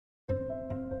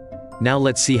Now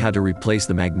let's see how to replace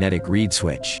the magnetic reed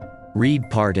switch. Reed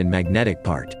part and magnetic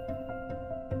part.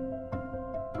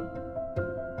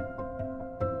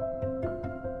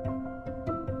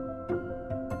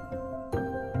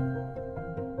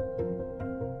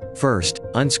 First,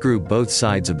 unscrew both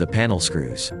sides of the panel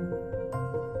screws.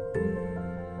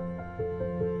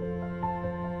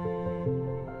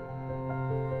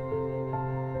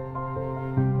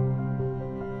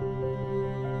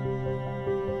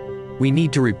 We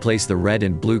need to replace the red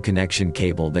and blue connection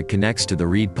cable that connects to the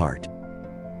reed part.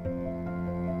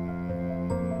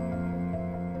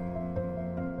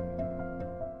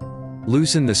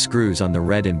 Loosen the screws on the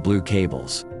red and blue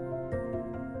cables.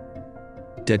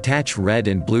 Detach red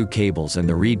and blue cables and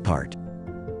the reed part.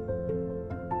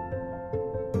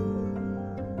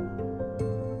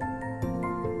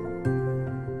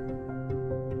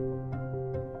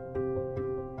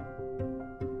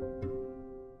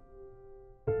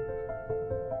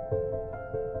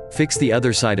 Fix the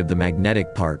other side of the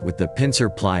magnetic part with the pincer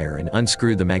plier and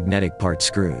unscrew the magnetic part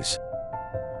screws.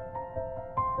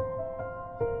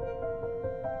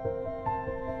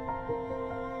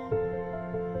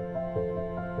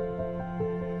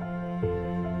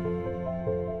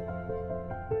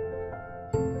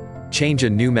 Change a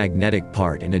new magnetic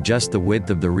part and adjust the width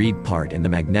of the reed part and the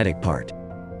magnetic part.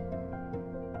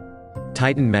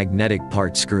 Tighten magnetic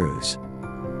part screws.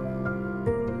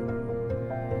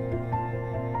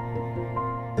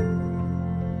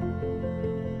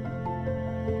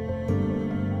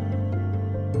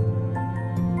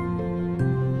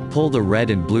 Pull the red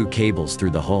and blue cables through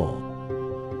the hole.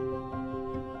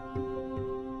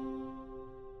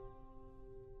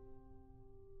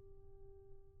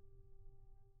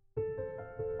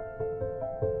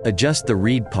 Adjust the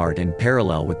reed part and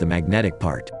parallel with the magnetic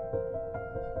part.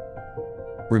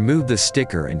 Remove the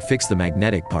sticker and fix the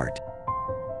magnetic part.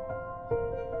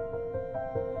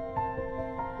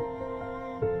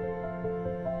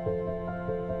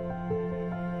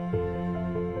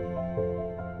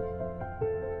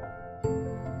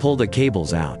 Pull the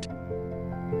cables out.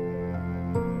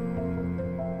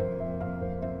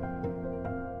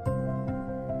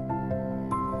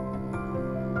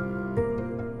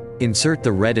 Insert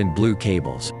the red and blue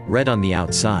cables, red on the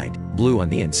outside, blue on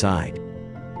the inside.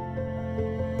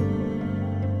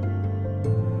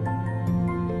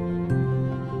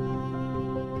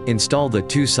 Install the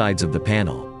two sides of the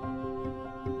panel.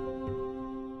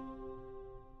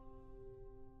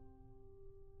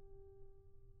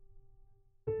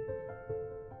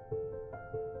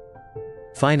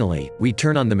 Finally, we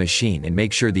turn on the machine and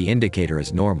make sure the indicator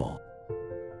is normal.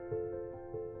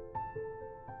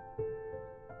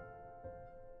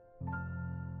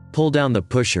 Pull down the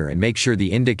pusher and make sure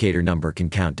the indicator number can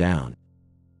count down.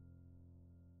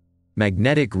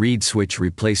 Magnetic reed switch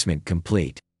replacement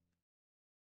complete.